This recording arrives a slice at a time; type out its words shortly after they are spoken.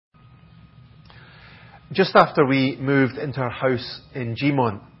just after we moved into our house in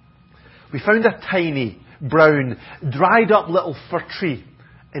Gmont, we found a tiny, brown, dried up little fir tree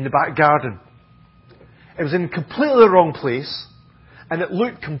in the back garden. It was in completely the wrong place, and it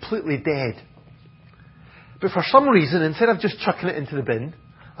looked completely dead. But for some reason, instead of just chucking it into the bin,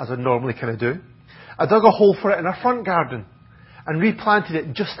 as I normally kind of do, I dug a hole for it in our front garden and replanted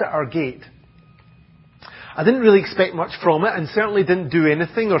it just at our gate. I didn't really expect much from it, and certainly didn't do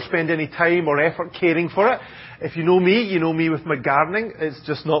anything or spend any time or effort caring for it. If you know me with my gardening. It's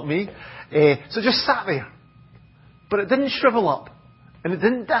just not me. So it just sat there. But it didn't shrivel up, and it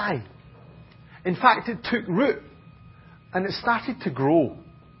didn't die. In fact, it took root, and it started to grow.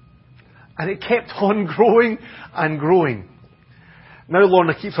 And it kept on growing and growing. Now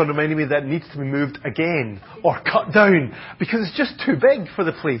Lorna keeps on reminding me that it needs to be moved again or cut down because it's just too big for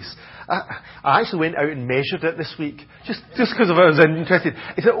the place. I actually went out and measured it this week just because I was interested.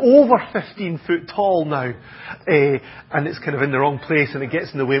 It's over 15 foot tall now, and it's kind of in the wrong place, and it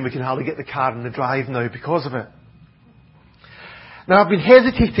gets in the way, and we can hardly get the car in the drive now because of it. Now I've been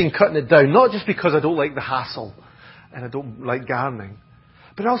hesitating cutting it down, not just because I don't like the hassle and I don't like gardening,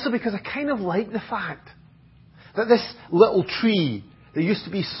 but also because I kind of like the fact that this little tree that used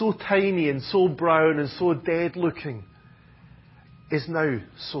to be so tiny and so brown and so dead looking is now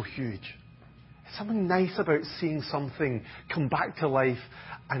so huge. There's something nice about seeing something come back to life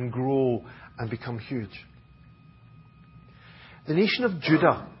and grow and become huge. The nation of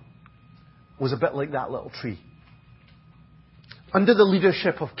Judah was a bit like that little tree. Under the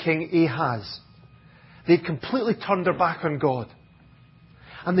leadership of King Ahaz, they'd completely turned their back on God.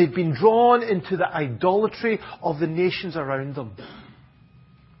 And they'd been drawn into the idolatry of the nations around them.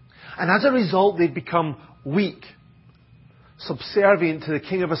 And as a result, they'd become weak, subservient to the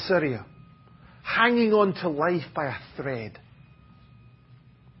king of Assyria, hanging on to life by a thread.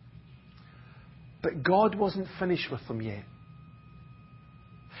 But God wasn't finished with them yet.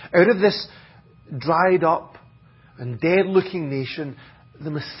 Out of this dried up and dead-looking nation, the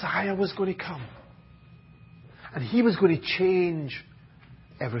Messiah was going to come. And He was going to change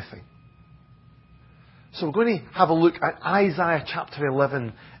everything. So we're going to have a look at Isaiah chapter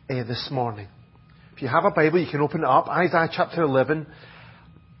 11 this morning. If you have a Bible, you can open it up. Isaiah chapter 11.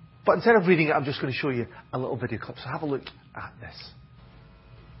 But instead of reading it, I'm just going to show you a little video clip. So have a look at this.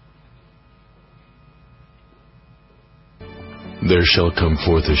 There shall come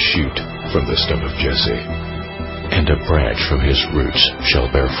forth a shoot from the stem of Jesse, and a branch from his roots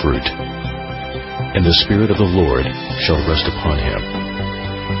shall bear fruit. And the Spirit of the Lord shall rest upon him,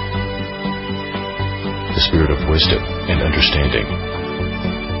 the Spirit of wisdom and understanding,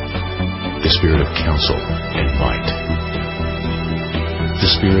 the Spirit of counsel and might,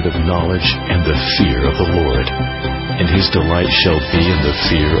 the Spirit of knowledge and the fear of the Lord. And his delight shall be in the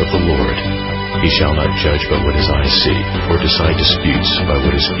fear of the Lord. He shall not judge by what his eyes see, or decide disputes by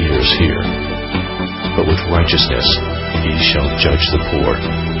what his ears hear. But with righteousness he shall judge the poor,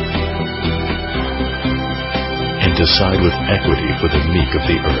 and decide with equity for the meek of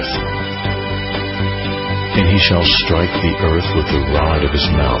the earth. And he shall strike the earth with the rod of his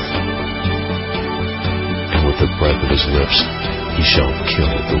mouth, and with the breath of his lips he shall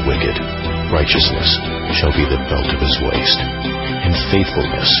kill the wicked. Righteousness shall be the belt of his waist, and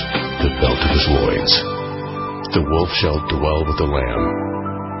faithfulness the belt of his loins. The wolf shall dwell with the lamb,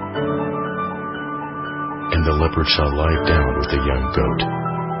 and the leopard shall lie down with the young goat,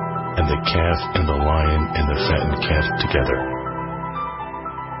 and the calf and the lion and the fattened calf together.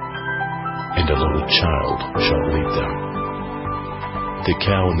 And a little child shall lead them. The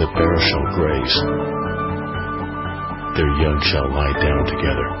cow and the bear shall graze. Their young shall lie down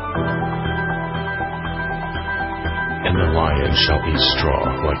together. And the lion shall eat straw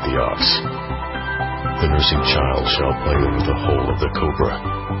like the ox. The nursing child shall play over the hole of the cobra.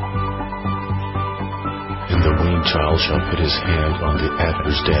 And the weaned child shall put his hand on the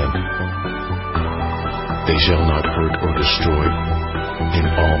adder's den. They shall not hurt or destroy in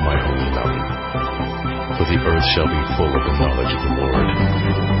all my holy mountain. For the earth shall be full of the knowledge of the Lord,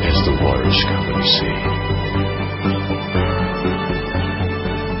 as the waters cover the sea.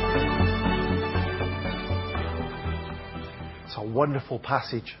 It's a wonderful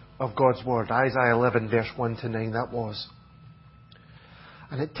passage of God's Word. Isaiah 11, verse 1 to 9, that was.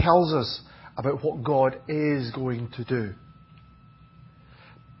 And it tells us about what God is going to do.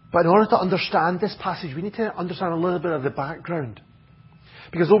 But in order to understand this passage, we need to understand a little bit of the background.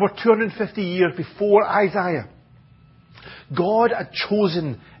 Because over 250 years before Isaiah, God had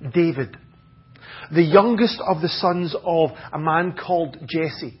chosen David, the youngest of the sons of a man called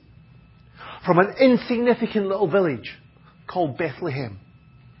Jesse, from an insignificant little village called Bethlehem,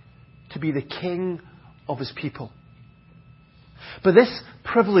 to be the king of his people. But this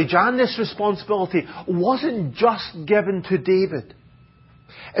privilege and this responsibility wasn't just given to David.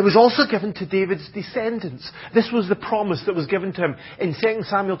 It was also given to David's descendants. This was the promise that was given to him in 2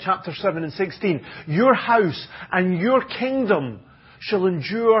 Samuel chapter 7 and 16. Your house and your kingdom shall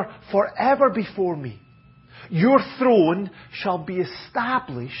endure forever before me. Your throne shall be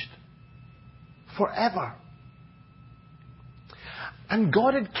established forever. And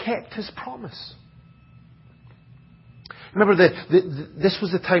God had kept his promise. Remember, this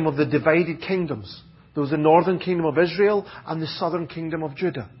was the time of the divided kingdoms. There was the northern kingdom of Israel and the southern kingdom of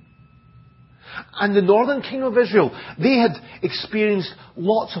Judah. And the northern kingdom of Israel, they had experienced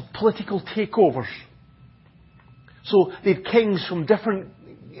lots of political takeovers. So they had kings from different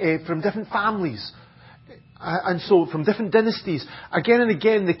families. And so from different dynasties. Again and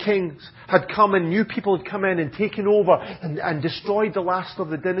again the kings had come and new people had come in and taken over and destroyed the last of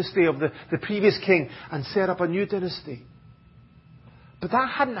the dynasty of the previous king and set up a new dynasty. But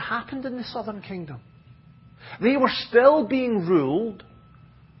that hadn't happened in the southern kingdom. They were still being ruled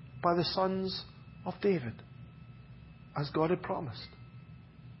by the sons of David, as God had promised.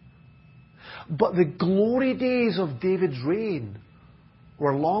 But the glory days of David's reign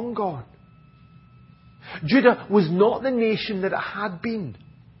were long gone. Judah was not the nation that it had been.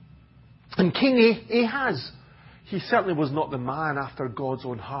 And King Ahaz, he certainly was not the man after God's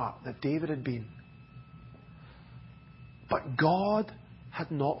own heart that David had been. But God had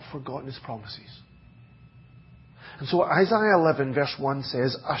not forgotten his promises. And so Isaiah 11 verse 1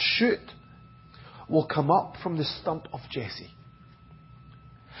 says, a shoot will come up from the stump of Jesse,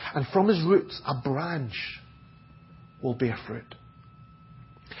 and from his roots a branch will bear fruit.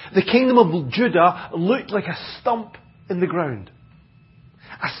 The kingdom of Judah looked like a stump in the ground.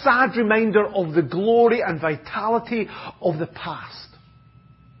 A sad reminder of the glory and vitality of the past.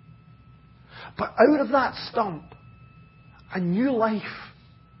 But out of that stump, a new life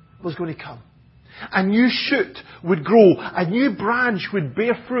was going to come. A new shoot would grow. A new branch would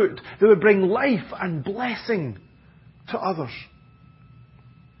bear fruit that would bring life and blessing to others.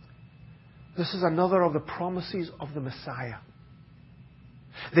 This is another of the promises of the Messiah.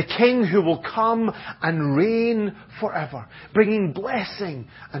 The King who will come and reign forever, bringing blessing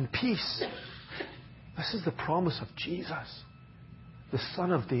and peace. This is the promise of Jesus, the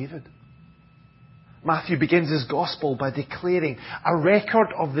Son of David. Matthew begins his Gospel by declaring a record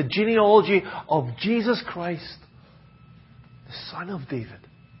of the genealogy of Jesus Christ, the Son of David,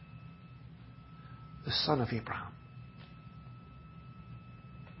 the son of Abraham.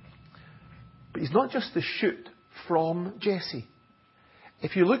 But he's not just the shoot from Jesse.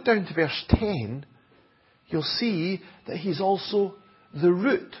 If you look down to verse 10, you'll see that he's also the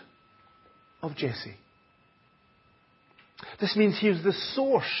root of Jesse. This means he was the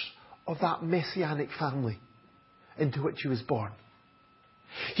source of that messianic family into which he was born.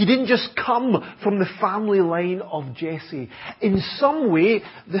 He didn't just come from the family line of Jesse. In some way,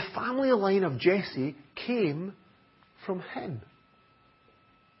 the family line of Jesse came from him.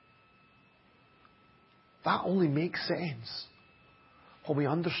 That only makes sense when we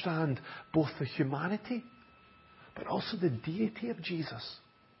understand both the humanity but also the deity of Jesus.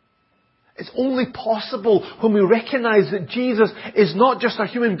 It's only possible when we recognize that Jesus is not just a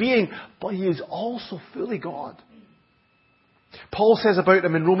human being, but he is also fully God. Paul says about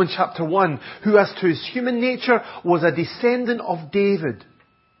him in Romans chapter 1, who as to his human nature was a descendant of David,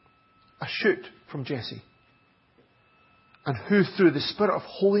 a shoot from Jesse, and who through the Spirit of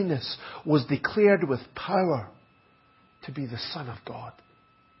holiness was declared with power to be the Son of God,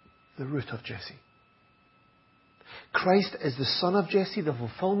 the root of Jesse. Christ is the son of Jesse, the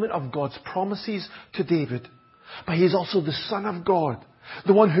fulfillment of God's promises to David. But he is also the Son of God,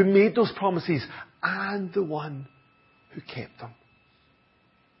 the one who made those promises and the one who kept them.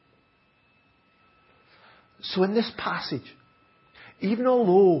 So in this passage, even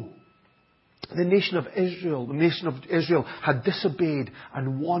although the nation of Israel had disobeyed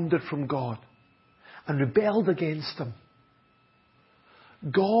and wandered from God and rebelled against him,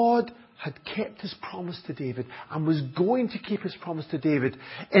 God had kept his promise to David and was going to keep his promise to David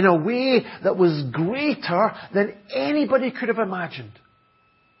in a way that was greater than anybody could have imagined.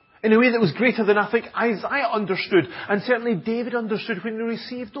 In a way that was greater than I think Isaiah understood, and certainly David understood when he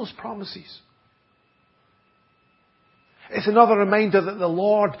received those promises. It's another reminder that the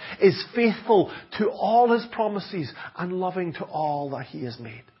Lord is faithful to all his promises and loving to all that he has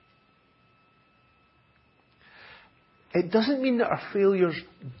made. It doesn't mean that our failures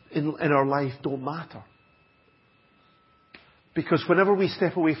in our life don't matter. Because whenever we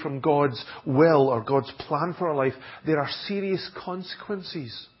step away from God's will or God's plan for our life, there are serious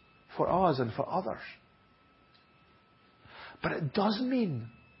consequences for us and for others. But it does mean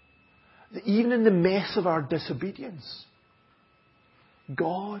that even in the mess of our disobedience,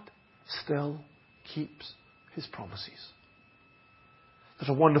 God still keeps His promises. There's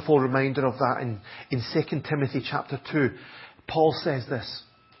a wonderful reminder of that in 2 Timothy chapter 2. Paul says this: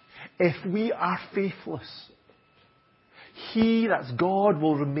 if we are faithless, He, that's God,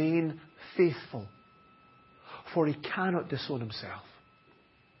 will remain faithful, for He cannot disown Himself.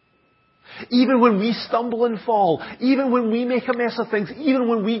 Even when we stumble and fall, even when we make a mess of things, even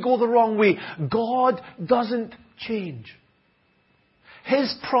when we go the wrong way, God doesn't change.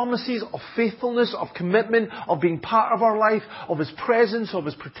 His promises of faithfulness, of commitment, of being part of our life, of His presence, of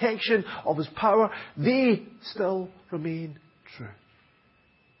His protection, of His power, they still remain true.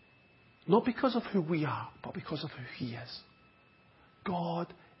 Not because of who we are, but because of who He is.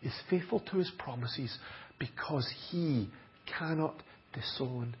 God is faithful to His promises because He cannot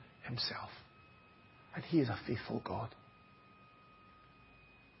disown Himself. And He is a faithful God.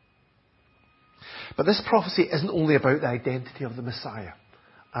 But this prophecy isn't only about the identity of the Messiah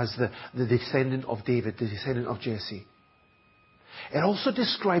as the descendant of David, the descendant of Jesse. It also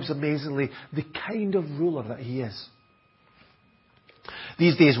describes amazingly the kind of ruler that He is.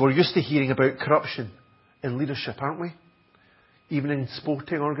 These days we're used to hearing about corruption in leadership, aren't we? Even in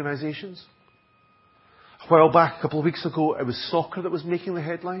sporting organisations. A while back, a couple of weeks ago, it was soccer that was making the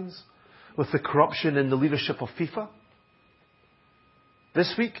headlines with the corruption in the leadership of FIFA.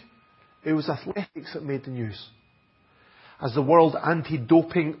 This week, it was athletics that made the news. As the World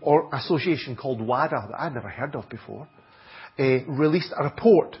Anti-Doping Association, called WADA, that I'd never heard of before, released a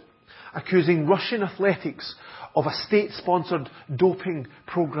report accusing Russian athletics of a state-sponsored doping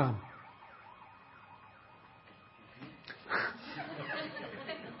programme.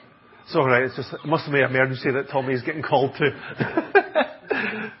 It's all right. It must have been an emergency that Tommy is getting called to.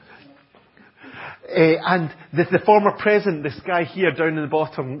 And the former president, this guy here down in the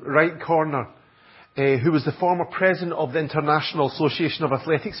bottom right corner, who was the former president of the International Association of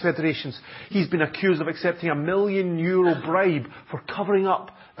Athletics Federations, he's been accused of accepting €1 million bribe for covering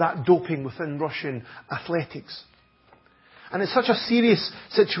up that doping within Russian athletics. And it's such a serious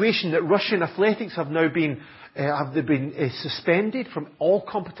situation that Russian athletics have now been suspended from all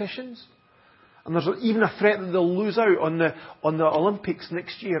competitions. And there's even a threat that they'll lose out on the Olympics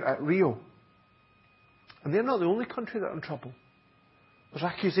next year at Rio. And they're not the only country that are in trouble. There's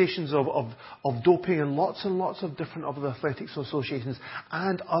accusations of doping in lots and lots of different of the athletics associations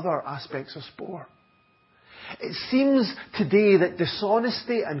and other aspects of sport. It seems today that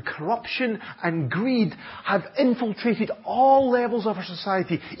dishonesty and corruption and greed have infiltrated all levels of our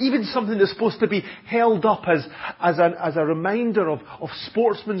society. Even something that's supposed to be held up as a reminder of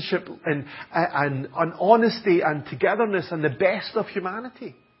sportsmanship and honesty and togetherness and the best of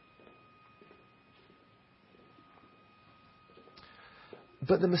humanity.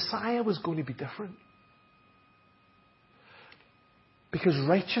 But the Messiah was going to be different. Because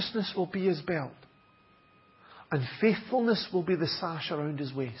righteousness will be His belt. And faithfulness will be the sash around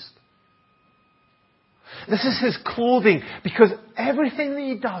His waist. This is His clothing, because everything that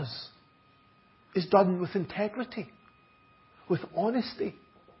He does is done with integrity, with honesty,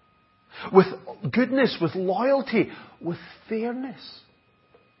 with goodness, with loyalty, with fairness.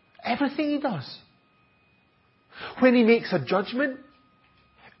 Everything He does. When He makes a judgment,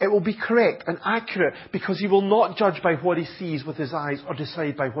 it will be correct and accurate, because He will not judge by what He sees with His eyes or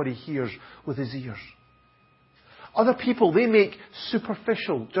decide by what He hears with His ears. Other people, they make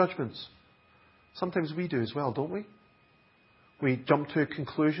superficial judgments. Sometimes we do as well, don't we? We jump to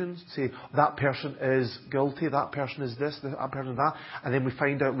conclusions, say, that person is guilty, that person is this, that person is that, and then we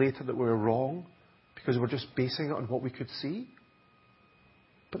find out later that we're wrong because we're just basing it on what we could see.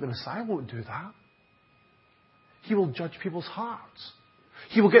 But the Messiah won't do that. He will judge people's hearts.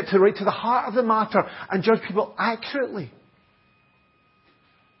 He will get right to the heart of the matter and judge people accurately.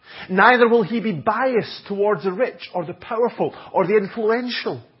 Neither will He be biased towards the rich or the powerful or the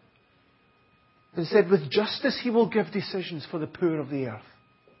influential. Instead, with justice, He will give decisions for the poor of the earth.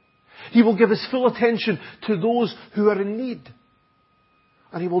 He will give His full attention to those who are in need.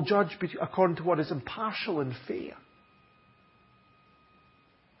 And He will judge according to what is impartial and fair.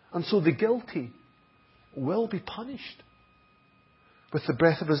 And so the guilty will be punished. With the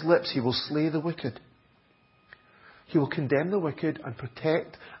breath of His lips, He will slay the wicked. He will condemn the wicked and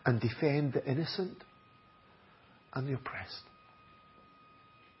protect and defend the innocent and the oppressed.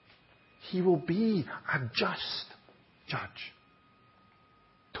 He will be a just judge.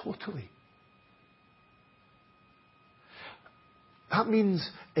 Totally. That means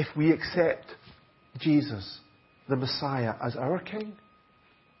if we accept Jesus, the Messiah, as our King,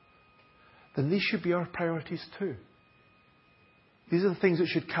 then these should be our priorities too. These are the things that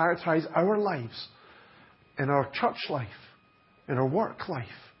should characterize our lives, in our church life, in our work life,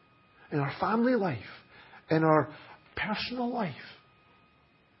 in our family life, in our personal life.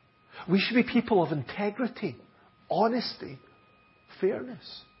 We should be people of integrity, honesty,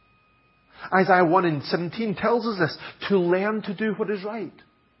 fairness. Isaiah 1:17 tells us this, to learn to do what is right,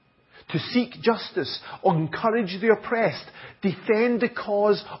 to seek justice, encourage the oppressed, defend the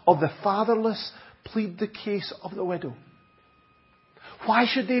cause of the fatherless, plead the case of the widow. Why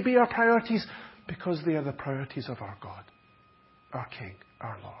should they be our priorities? Because they are the priorities of our God, our King,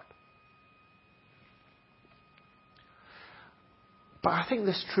 our Lord. But I think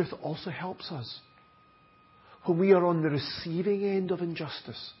this truth also helps us when we are on the receiving end of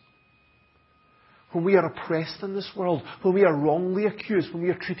injustice, when we are oppressed in this world, when we are wrongly accused, when we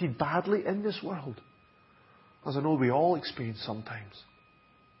are treated badly in this world, as I know we all experience sometimes.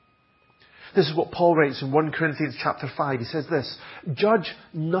 This is what Paul writes in 1 Corinthians chapter 5. He says this, judge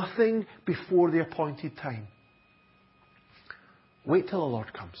nothing before the appointed time. Wait till the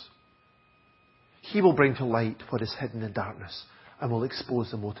Lord comes. He will bring to light what is hidden in darkness and will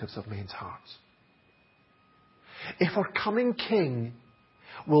expose the motives of men's hearts. If our coming King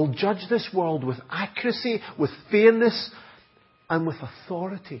will judge this world with accuracy, with fairness, and with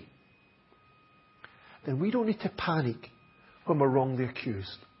authority, then we don't need to panic when we're wrongly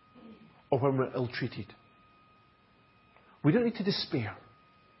accused or when we're ill-treated. We don't need to despair.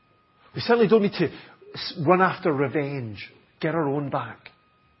 We certainly don't need to run after revenge, get our own back.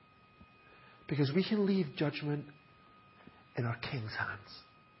 Because we can leave judgment in our King's hands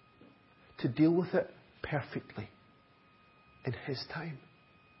to deal with it perfectly in His time.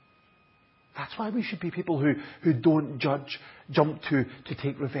 That's why we should be people who don't jump to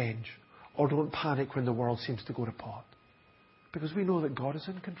take revenge, or don't panic when the world seems to go to pot. Because we know that God is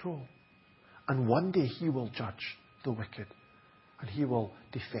in control. And one day He will judge the wicked, and He will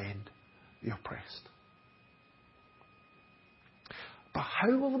defend the oppressed. But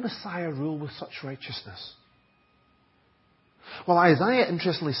how will the Messiah rule with such righteousness? Well, Isaiah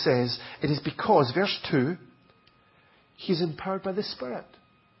interestingly says it is because, verse 2, He's empowered by the Spirit.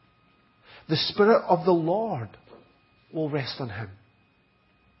 The Spirit of the Lord will rest on Him.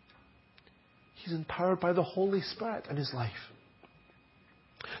 He's empowered by the Holy Spirit in His life.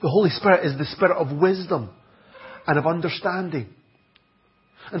 The Holy Spirit is the Spirit of wisdom and of understanding.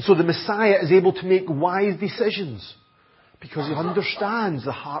 And so the Messiah is able to make wise decisions because He understands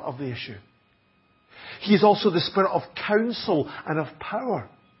the heart of the issue. He is also the Spirit of counsel and of power.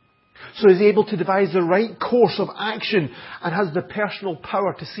 So He's able to devise the right course of action and has the personal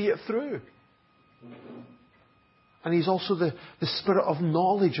power to see it through. And He's also the Spirit of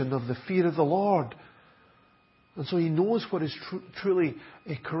knowledge and of the fear of the Lord. And so He knows what is truly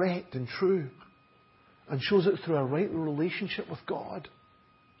correct and true, and shows it through a right relationship with God.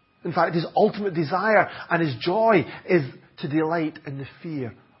 In fact, His ultimate desire and His joy is to delight in the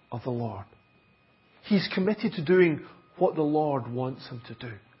fear of the Lord. He's committed to doing what the Lord wants Him to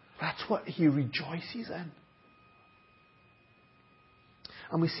do. That's what He rejoices in.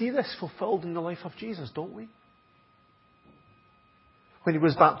 And we see this fulfilled in the life of Jesus, don't we? When He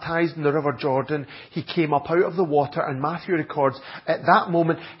was baptized in the River Jordan, He came up out of the water, and Matthew records, at that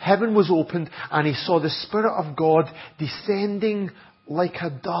moment heaven was opened and He saw the Spirit of God descending like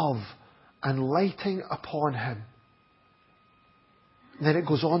a dove and lighting upon Him. And then it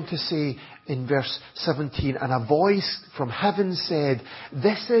goes on to say in verse 17, and a voice from heaven said,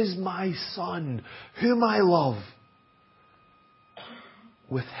 this is my Son, whom I love.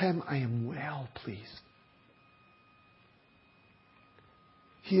 With Him I am well pleased.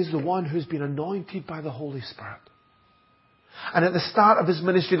 He is the one who's been anointed by the Holy Spirit. And at the start of His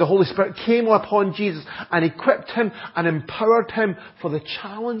ministry, the Holy Spirit came upon Jesus and equipped Him and empowered Him for the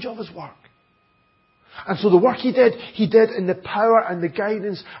challenge of His work. And so the work He did in the power and the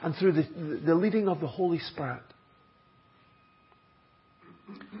guidance and through the leading of the Holy Spirit.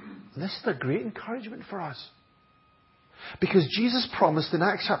 And this is a great encouragement for us. Because Jesus promised in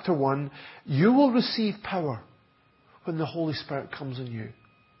Acts chapter 1, you will receive power when the Holy Spirit comes on you.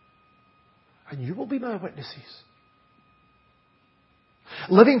 And you will be my witnesses.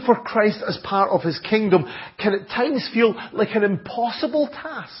 Living for Christ as part of His kingdom can at times feel like an impossible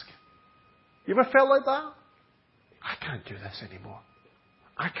task. You ever felt like that? I can't do this anymore.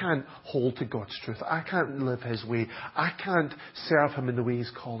 I can't hold to God's truth. I can't live His way. I can't serve Him in the way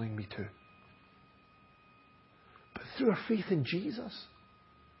He's calling me to. But through our faith in Jesus,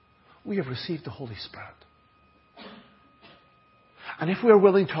 we have received the Holy Spirit. And if we are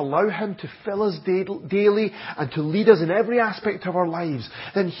willing to allow Him to fill us daily and to lead us in every aspect of our lives,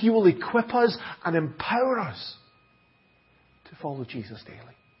 then He will equip us and empower us to to follow Jesus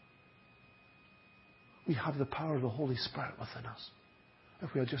daily. We have the power of the Holy Spirit within us if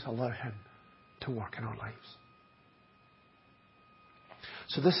we'll just allow Him to work in our lives.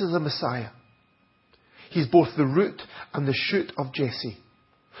 So this is the Messiah. He's both the root and the shoot of Jesse,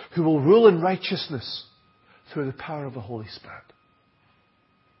 who will rule in righteousness through the power of the Holy Spirit.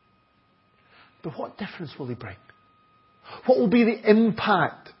 But what difference will He bring? What will be the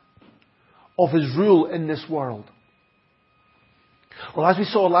impact of His rule in this world? Well, as we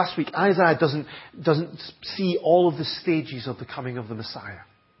saw last week, Isaiah doesn't see all of the stages of the coming of the Messiah.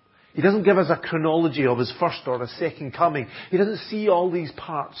 He doesn't give us a chronology of His first or His second coming. He doesn't see all these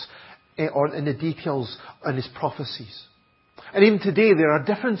parts or in the details in His prophecies. And even today there are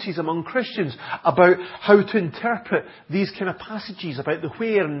differences among Christians about how to interpret these kind of passages about the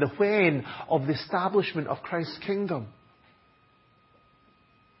where and the when of the establishment of Christ's kingdom.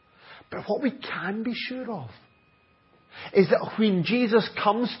 But what we can be sure of is that when Jesus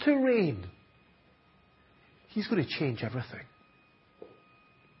comes to reign, He's going to change everything.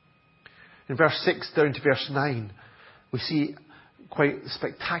 In verse 6 down to verse 9, we see quite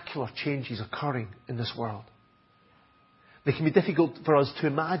spectacular changes occurring in this world. They can be difficult for us to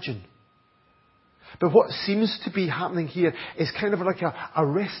imagine. But what seems to be happening here is kind of like a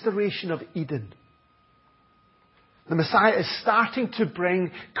restoration of Eden. The Messiah is starting to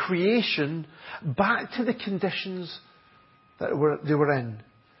bring creation back to the conditions that they were in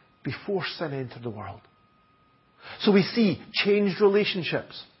before sin entered the world. So we see changed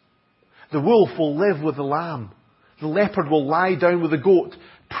relationships. The wolf will live with the lamb. The leopard will lie down with the goat.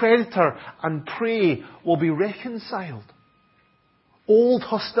 Predator and prey will be reconciled. Old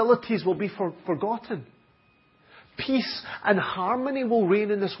hostilities will be forgotten. Peace and harmony will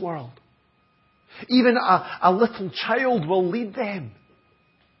reign in this world. Even a little child will lead them,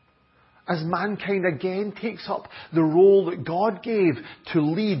 as mankind again takes up the role that God gave to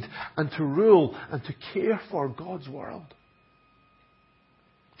lead and to rule and to care for God's world.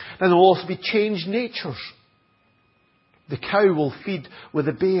 And there will also be changed natures. The cow will feed with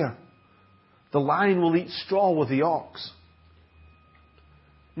the bear. The lion will eat straw with the ox.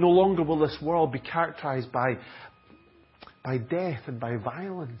 No longer will this world be characterized by death and by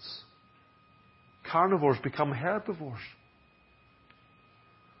violence. Carnivores become herbivores.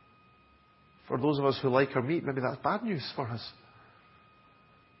 For those of us who like our meat, maybe that's bad news for us.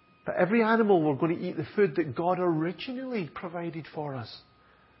 But every animal, we're going to eat the food that God originally provided for us.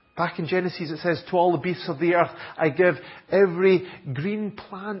 Back in Genesis it says, to all the beasts of the earth I give every green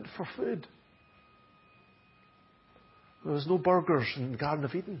plant for food. There was no burgers in the Garden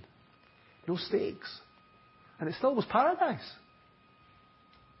of Eden. No steaks. And it still was paradise.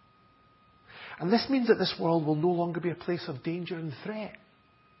 And this means that this world will no longer be a place of danger and threat,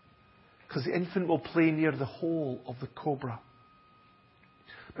 because the infant will play near the hole of the cobra.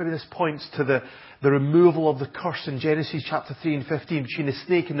 Maybe this points to the removal of the curse in Genesis chapter 3 and 15 between the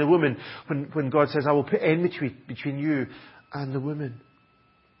snake and the woman, when God says, I will put enmity between you and the woman.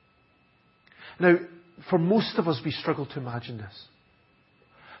 Now, for most of us, we struggle to imagine this.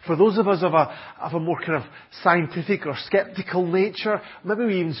 For those of us of a more kind of scientific or skeptical nature, maybe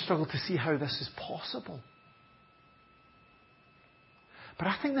we even struggle to see how this is possible. But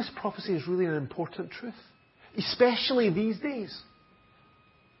I think this prophecy is really an important truth, especially these days.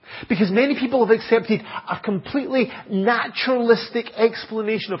 Because many people have accepted a completely naturalistic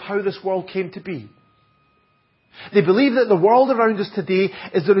explanation of how this world came to be. They believe that the world around us today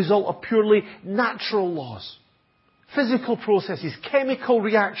is the result of purely natural laws. Physical processes, chemical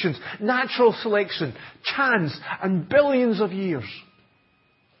reactions, natural selection, chance, and billions of years.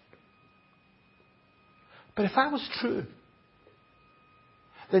 But if that was true,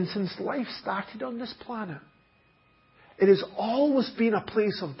 then since life started on this planet, it has always been a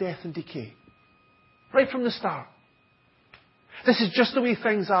place of death and decay. Right from the start. This is just the way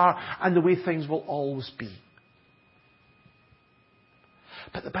things are and the way things will always be.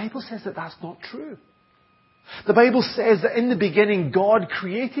 But the Bible says that that's not true. The Bible says that in the beginning God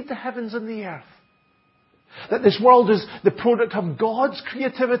created the heavens and the earth. That this world is the product of God's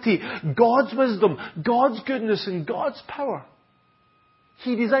creativity, God's wisdom, God's goodness and God's power.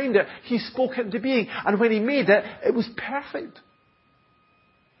 He designed it. He spoke it into being. And when He made it, it was perfect.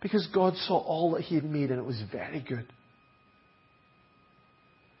 Because God saw all that He had made and it was very good.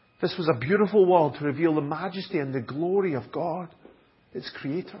 This was a beautiful world to reveal the majesty and the glory of God, its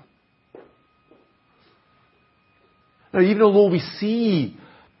Creator. Now, even although we see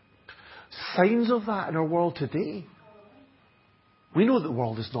signs of that in our world today, we know that the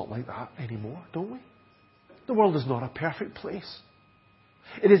world is not like that anymore, don't we? The world is not a perfect place.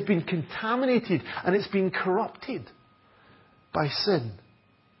 It has been contaminated and it's been corrupted. by sin.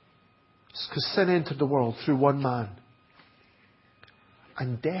 Because sin entered the world through one man.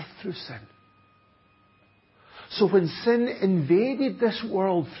 And death through sin. So when sin invaded this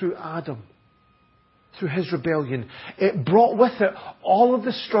world through Adam, through his rebellion, it brought with it all of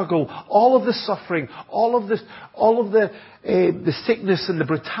the struggle, all of the suffering, all of the sickness and the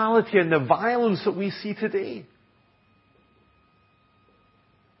brutality and the violence that we see today.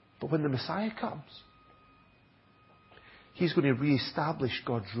 But when the Messiah comes, He's going to re-establish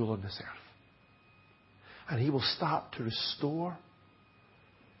God's rule on this earth. And He will start to restore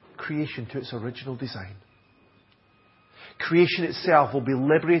creation to its original design. Creation itself will be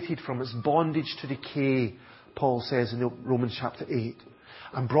liberated from its bondage to decay, Paul says in Romans chapter 8,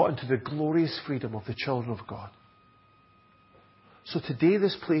 and brought into the glorious freedom of the children of God. So today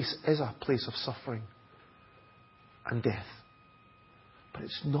this place is a place of suffering and death. But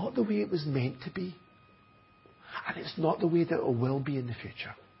it's not the way it was meant to be. And it's not the way that it will be in the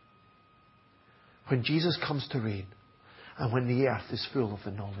future. When Jesus comes to reign, and when the earth is full of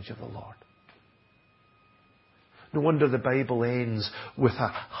the knowledge of the Lord. No wonder the Bible ends with a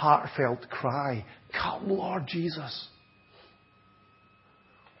heartfelt cry, "Come, Lord Jesus."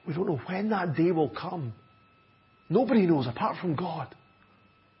 We don't know when that day will come. Nobody knows apart from God.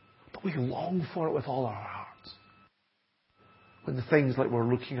 But we long for it with all our hearts. When the things like we're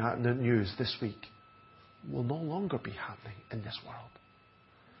looking at in the news this week will no longer be happening in this world.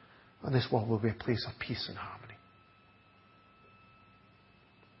 And this world will be a place of peace and harmony.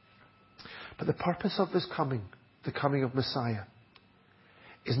 But the purpose of this coming, the coming of Messiah,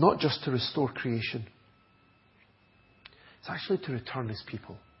 is not just to restore creation. It's actually to return His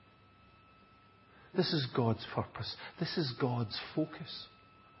people. This is God's purpose. This is God's focus.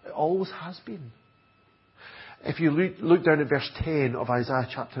 It always has been. If you look down at verse 10 of Isaiah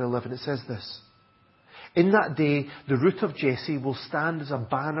chapter 11, it says this: "In that day, the root of Jesse will stand as a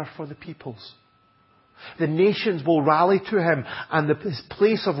banner for the peoples. The nations will rally to Him, and His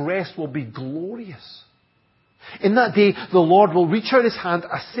place of rest will be glorious. In that day, the Lord will reach out His hand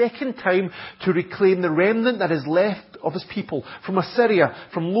a second time to reclaim the remnant that is left of His people from Assyria,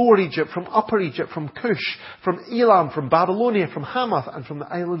 from Lower Egypt, from Upper Egypt, from Cush, from Elam, from Babylonia, from Hamath, and from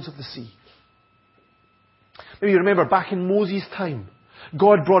the islands of the sea." Maybe you remember back in Moses' time,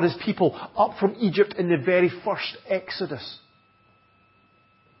 God brought His people up from Egypt in the very first Exodus.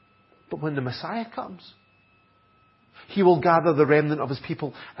 But when the Messiah comes, He will gather the remnant of His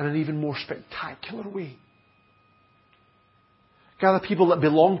people in an even more spectacular way. Gather people that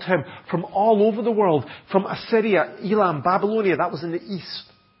belong to Him from all over the world. From Assyria, Elam, Babylonia, that was in the east.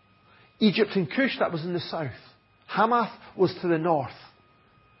 Egypt and Cush, that was in the south. Hamath was to the north.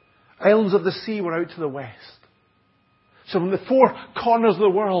 Islands of the sea were out to the west. So from the four corners of the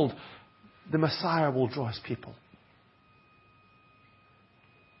world, the Messiah will draw His people.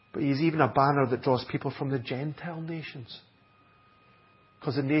 But He's even a banner that draws people from the Gentile nations.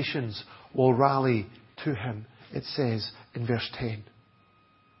 Because the nations will rally to Him, it says in verse 10.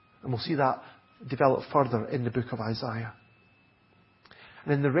 And we'll see that develop further in the book of Isaiah.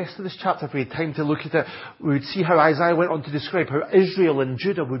 And in the rest of this chapter, if we had time to look at it, we would see how Isaiah went on to describe how Israel and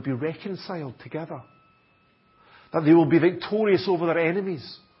Judah would be reconciled together. That they will be victorious over their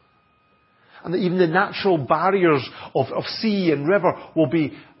enemies. And that even the natural barriers of sea and river will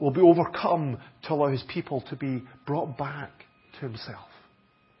be overcome to allow His people to be brought back to Himself.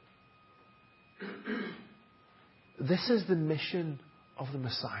 This is the mission of the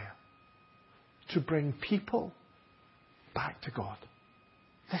Messiah. To bring people back to God.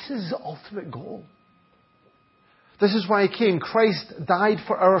 This is the ultimate goal. This is why He came. Christ died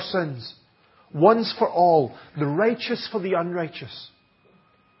for our sins. Once for all. The righteous for the unrighteous.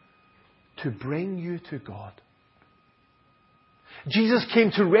 To bring you to God. Jesus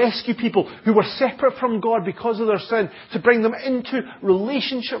came to rescue people who were separate from God because of their sin, to bring them into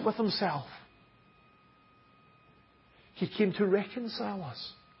relationship with Himself. He came to reconcile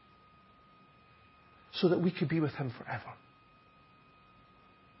us so that we could be with Him forever.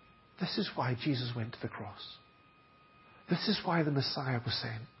 This is why Jesus went to the cross. This is why the Messiah was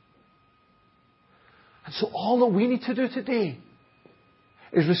sent. And so all that we need to do today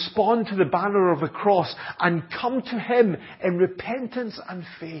is respond to the banner of the cross and come to Him in repentance and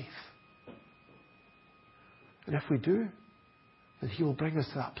faith. And if we do, then He will bring us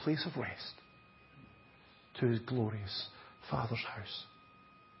to that place of rest, to His glorious Father's house.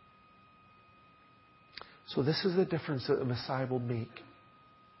 So this is the difference that the Messiah will make.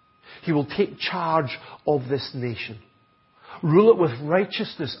 He will take charge of this nation, rule it with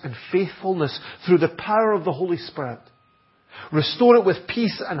righteousness and faithfulness through the power of the Holy Spirit, restore it with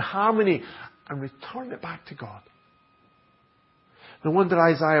peace and harmony, and return it back to God. No wonder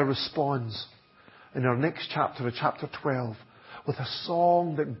Isaiah responds in our next chapter, chapter 12, with a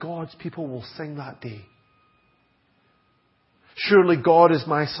song that God's people will sing that day. Surely God is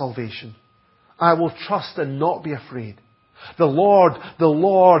my salvation. I will trust and not be afraid. The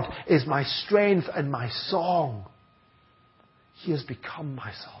Lord is my strength and my song. He has become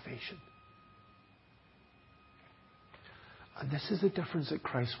my salvation. And this is the difference that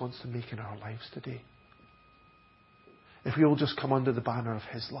Christ wants to make in our lives today. If we will just come under the banner of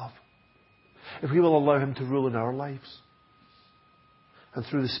His love. If we will allow Him to rule in our lives. And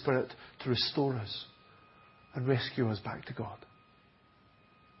through the Spirit to restore us and rescue us back to God.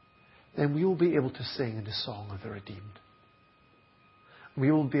 Then we will be able to sing in the song of the redeemed.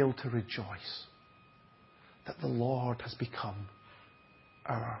 We will be able to rejoice that the Lord has become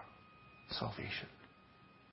our salvation.